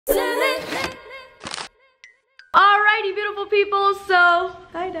Alrighty, beautiful people. So,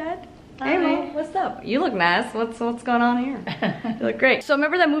 hi, Dad. Hey, Mom. What's up? You look nice. What's going on here? You look great. So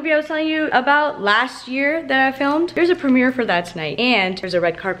remember that movie I was telling you about last year that I filmed? There's a premiere for that tonight, and there's a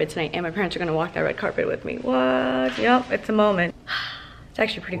red carpet tonight, and my parents are gonna walk that red carpet with me. What? Yep, it's a moment. It's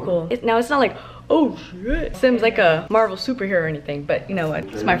actually pretty cool. Now it's not like, oh shit, Sim's like a Marvel superhero or anything, but you know what?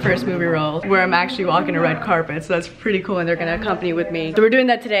 It's my first movie role where I'm actually walking a red carpet, so that's pretty cool, and they're gonna accompany with me. So we're doing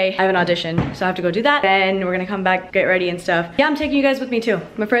that today. I have an audition, so I have to go do that. Then we're gonna come back, get ready and stuff. Yeah, I'm taking you guys with me too.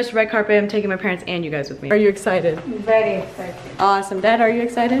 My first red carpet, I'm taking my parents and you guys with me. Are you excited? Very excited. Awesome. Dad, are you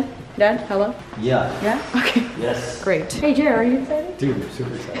excited? Dad, hello? Yeah. Yeah? Okay. Yes. Great. Hey, Jay, are you excited? Dude,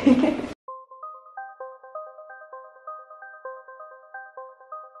 super excited.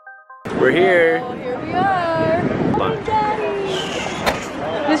 We're here. Oh, here we are. Hi,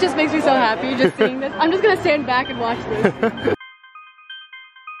 Daddy. This just makes me so happy just seeing this. I'm just gonna stand back and watch this. Good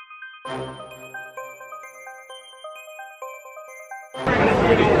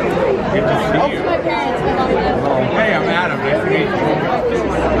to see you. My parents, my mom and dad. Hey, I'm Adam. Nice to meet you.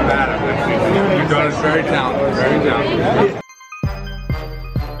 I'm Adam. Nice to meet you. Your daughter's very talented. Very talented.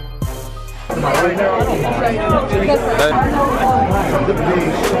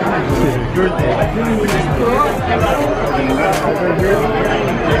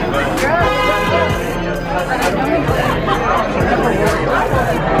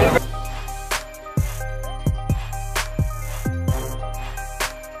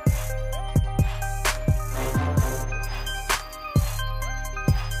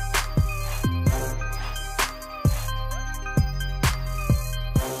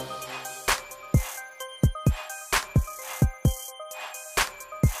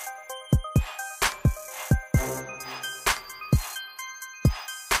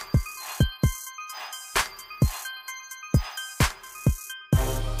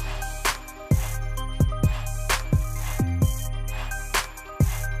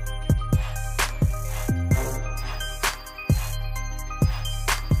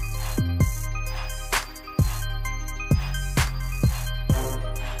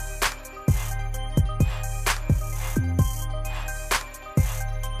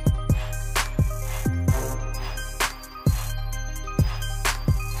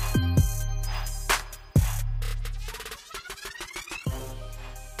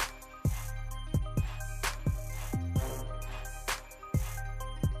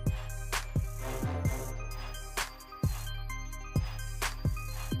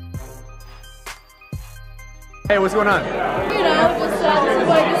 Hey, what's going on? You know, just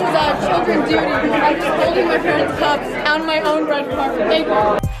this is children's duty. I'm just holding my parents' cups on my own red carpet. Thank you.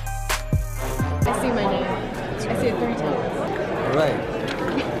 I see my name. I see it 3 times. Right.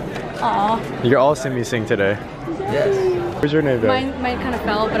 Aww. You're all Simmi Singh today. Yes. Where's your name, Mine kind of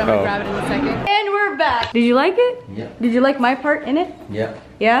fell, but I'm gonna grab it in a second. And we're back. Did you like it? Yeah. Did you like my part in it? Yeah.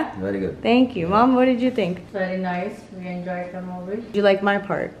 Yeah? Very good. Thank you. Mom, what did you think? Very nice. We enjoyed the movie. Did you like my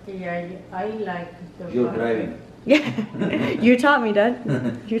part? Yeah, I like the You're driving. Yeah. You taught me, Dad.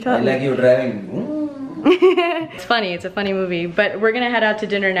 You I taught me. like you driving. It's funny. It's a funny movie. But we're gonna head out to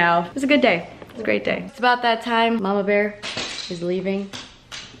dinner now. It's a good day. It's a great day. It's about that time. Mama Bear is leaving.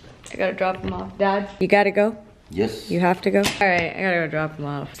 I gotta drop him off. Dad, you gotta go? Yes. You have to go? All right, I gotta go drop him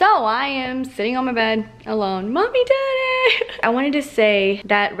off. So I am sitting on my bed alone. Mommy, Daddy! I wanted to say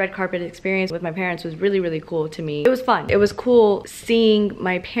that red carpet experience with my parents was really, really cool to me. It was fun. It was cool seeing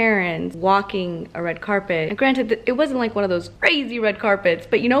my parents walking a red carpet. And granted, it wasn't like one of those crazy red carpets,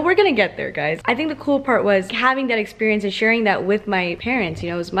 but you know, we're gonna get there, guys. I think the cool part was having that experience and sharing that with my parents.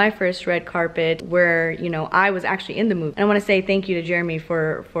 You know, it was my first red carpet where, you know, I was actually in the movie. And I wanna say thank you to Jeremy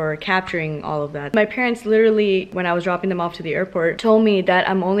for capturing all of that. My parents literally, when I was dropping them off to the airport, told me that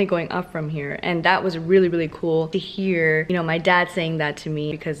I'm only going up from here, and that was really, really cool to hear, you know, my dad saying that to me,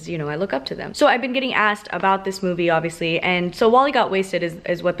 because, you know, I look up to them. So I've been getting asked about this movie, obviously, and so Wally Got Wasted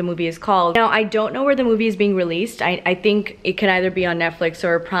is what the movie is called. Now, I don't know where the movie is being released. I think it can either be on Netflix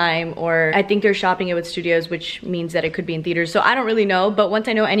or Prime, or I think they're shopping it with studios, which means that it could be in theaters. So I don't really know, but once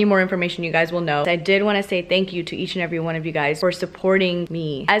I know any more information, you guys will know. I did want to say thank you to each and every one of you guys for supporting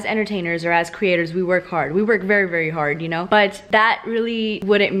me. As entertainers or as creators, we work hard. We work very, very hard, you know? But that really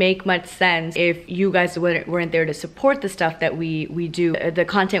wouldn't make much sense if you guys weren't there to support the stuff that we do, the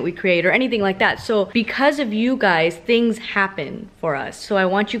content we create or anything like that. So because of you guys, things happen for us. So I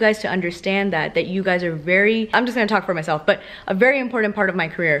want you guys to understand that you guys are I'm just gonna talk for myself, but a very important part of my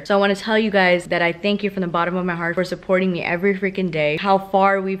career. So I want to tell you guys that I thank you from the bottom of my heart for supporting me every freaking day, how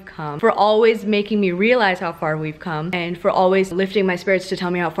far we've come, for always making me realize how far we've come, and for always lifting my spirits to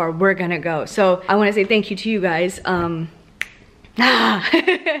tell me how far we're gonna go. So I want to say thank you to you guys.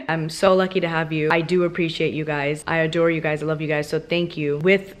 I'm so lucky to have you. I do appreciate you guys. I adore you guys. I love you guys. So thank you.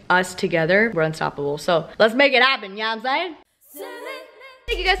 With us together, we're unstoppable. So let's make it happen. You know what I'm saying?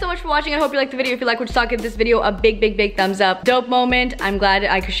 Thank you guys so much for watching. I hope you liked the video. If you like what you saw, give this video a big thumbs up. Dope moment. I'm glad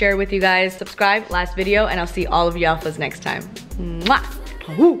I could share it with you guys. Subscribe, last video, and I'll see all of you alphas next time.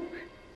 Mwah! Woo!